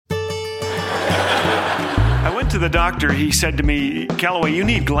the doctor, he said to me, "Callaway, you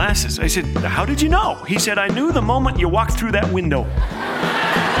need glasses." I said, "How did you know?" He said, "I knew the moment you walked through that window."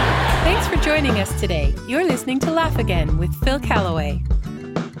 Thanks for joining us today. You're listening to Laugh Again with Phil Callaway.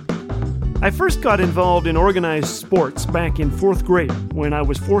 I first got involved in organized sports back in 4th grade when I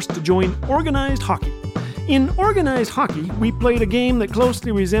was forced to join organized hockey. In organized hockey, we played a game that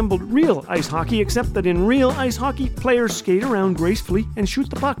closely resembled real ice hockey, except that in real ice hockey, players skate around gracefully and shoot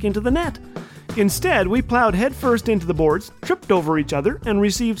the puck into the net. Instead, we plowed headfirst into the boards, tripped over each other, and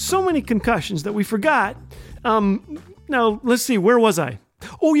received so many concussions that we forgot. Now, let's see, where was I?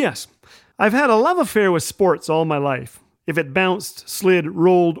 Oh, yes. I've had a love affair with sports all my life. If it bounced, slid,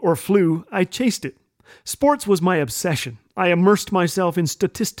 rolled, or flew, I chased it. Sports was my obsession. I immersed myself in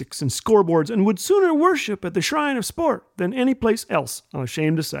statistics and scoreboards and would sooner worship at the shrine of sport than any place else, I'm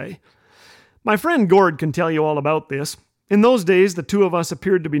ashamed to say. My friend Gord can tell you all about this. In those days, the two of us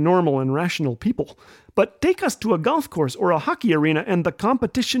appeared to be normal and rational people. But take us to a golf course or a hockey arena and the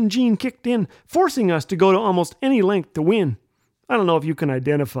competition gene kicked in, forcing us to go to almost any length to win. I don't know if you can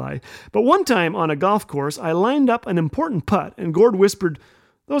identify, but one time on a golf course, I lined up an important putt and Gord whispered,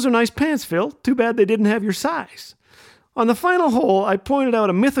 "Those are nice pants, Phil. Too bad they didn't have your size." On the final hole, I pointed out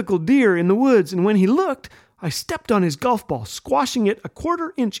a mythical deer in the woods, and when he looked, I stepped on his golf ball, squashing it a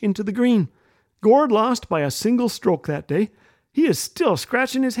 1/4 inch into the green. Gord lost by a single stroke that day. He is still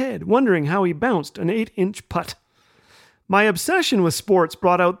scratching his head, wondering how he bounced an 8-inch putt. My obsession with sports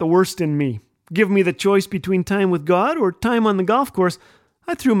brought out the worst in me. Give me the choice between time with God or time on the golf course,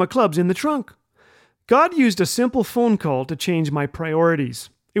 I threw my clubs in the trunk. God used a simple phone call to change my priorities.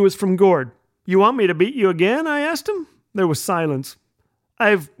 It was from Gord. "You want me to beat you again?" I asked him. There was silence.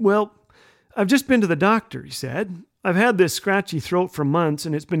 I've just been to the doctor," he said. "I've had this scratchy throat for months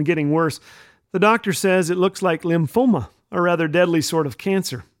and it's been getting worse. The doctor says it looks like lymphoma, a rather deadly sort of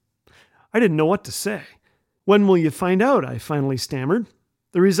cancer." I didn't know what to say. "When will you find out?" I finally stammered.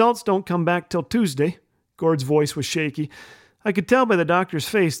 "The results don't come back till Tuesday." Gord's voice was shaky. I could tell by the doctor's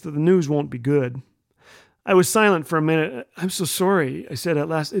face that the news won't be good. I was silent for a minute. "I'm so sorry," I said at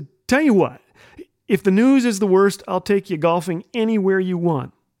last. "Tell you what, if the news is the worst, I'll take you golfing anywhere you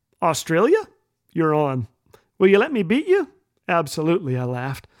want." "Australia? You're on." "Will you let me beat you?" "Absolutely," I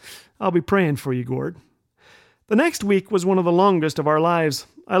laughed. "I'll be praying for you, Gord." The next week was one of the longest of our lives.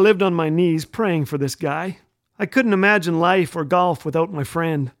 I lived on my knees praying for this guy. I couldn't imagine life or golf without my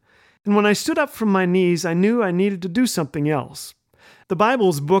friend. And when I stood up from my knees, I knew I needed to do something else. The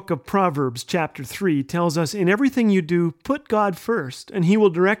Bible's book of Proverbs, chapter 3, tells us, "In everything you do, put God first, and He will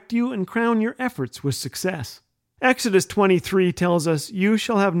direct you and crown your efforts with success." Exodus 23 tells us, "You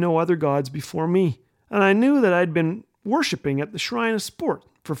shall have no other gods before me." And I knew that I'd been worshiping at the shrine of sport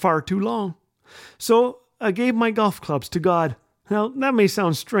for far too long. So I gave my golf clubs to God. Now, that may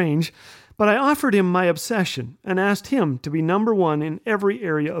sound strange, but I offered Him my obsession and asked Him to be number one in every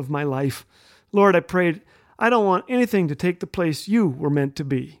area of my life. "Lord," I prayed, "I don't want anything to take the place You were meant to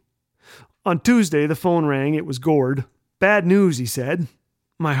be." On Tuesday, the phone rang. It was Gord. "Bad news," he said.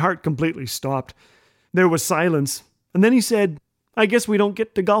 My heart completely stopped. There was silence. And then he said, "I guess we don't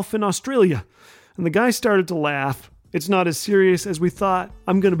get to golf in Australia." And the guy started to laugh. "It's not as serious as we thought.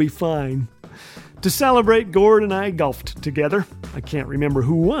 I'm going to be fine." To celebrate, Gord and I golfed together. I can't remember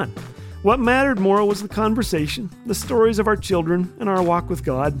who won. What mattered more was the conversation, the stories of our children, and our walk with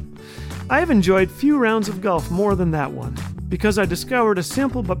God. I have enjoyed few rounds of golf more than that one, because I discovered a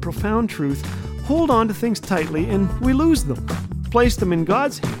simple but profound truth. Hold on to things tightly and we lose them. Place them in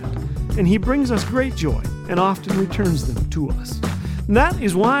God's hand, and He brings us great joy and often returns them to us. And that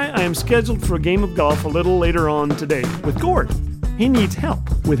is why I am scheduled for a game of golf a little later on today with Gord. He needs help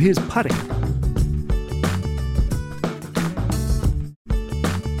with his putting.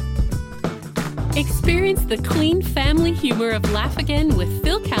 Experience the clean family humor of Laugh Again with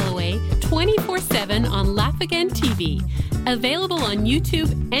Phil Callaway 24/7 on Laugh Again TV. Available on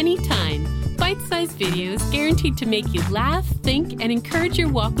YouTube anytime. Bite-sized videos guaranteed to make you laugh, think, and encourage your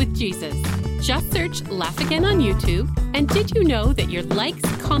walk with Jesus. Just search Laugh Again on YouTube. And did you know that your likes,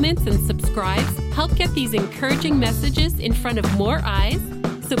 comments, and subscribes help get these encouraging messages in front of more eyes?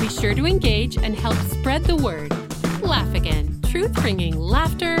 So be sure to engage and help spread the word. Laugh Again. Truth bringing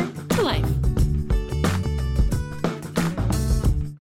laughter to life.